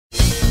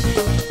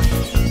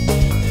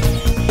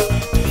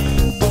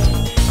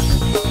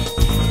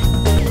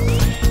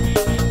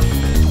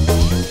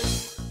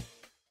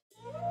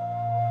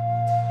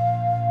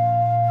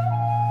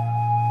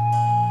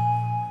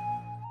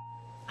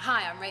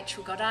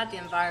Goddard,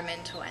 the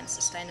Environmental and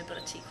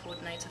Sustainability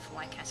Coordinator for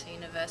Waikato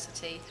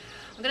University.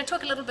 I'm going to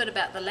talk a little bit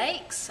about the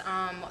lakes,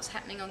 what's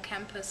happening on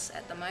campus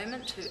at the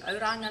moment to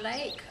Oranga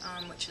Lake,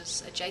 which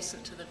is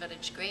adjacent to the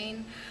village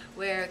green.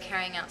 We're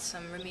carrying out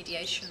some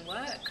remediation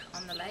work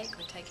on the lake.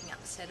 We're taking out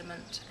the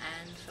sediment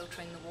and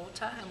filtering the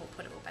water, and we'll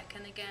put it all back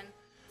in again.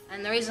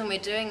 And the reason we're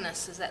doing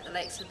this is that the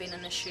lakes have been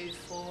an issue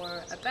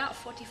for about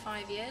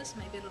 45 years,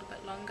 maybe a little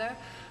bit longer,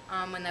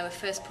 when they were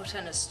first put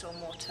in as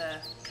stormwater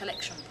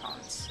collection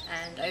ponds.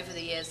 And over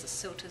the years the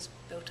silt has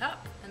built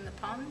up in the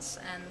ponds,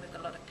 and we've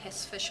got a lot of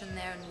pest fish in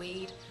there and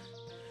weed.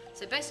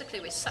 So basically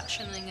we're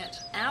suctioning it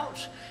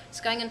out. It's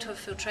going into a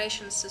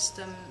filtration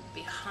system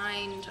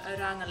behind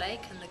Oranga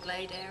Lake in the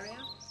glade area,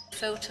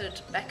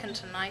 filtered back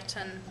into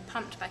Nighton,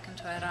 pumped back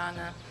into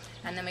Oranga,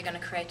 and then we're going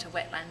to create a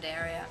wetland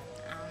area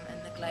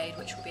in the glade,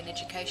 which will be an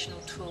educational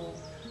tool,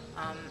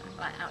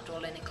 like outdoor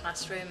learning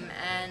classroom,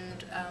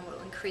 and will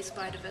increase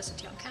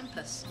biodiversity on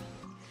campus.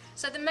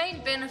 So the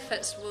main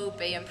benefits will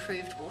be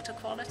improved water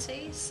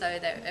quality, so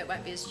that it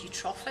won't be as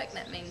eutrophic.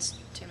 That means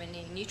too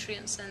many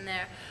nutrients in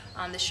there.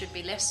 There should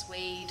be less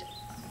weed,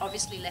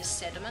 obviously less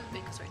sediment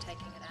because we're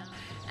taking it out,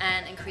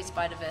 and increased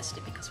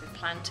biodiversity because we're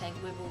planting.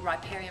 We will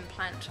riparian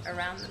plant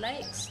around the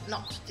lakes,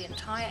 not the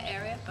entire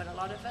area, but a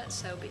lot of it,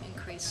 so there'll be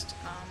increased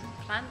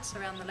plants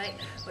around the lake,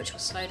 which will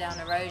slow down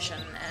erosion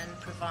and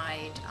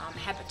provide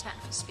habitat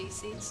for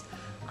species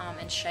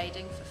and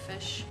shading for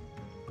fish.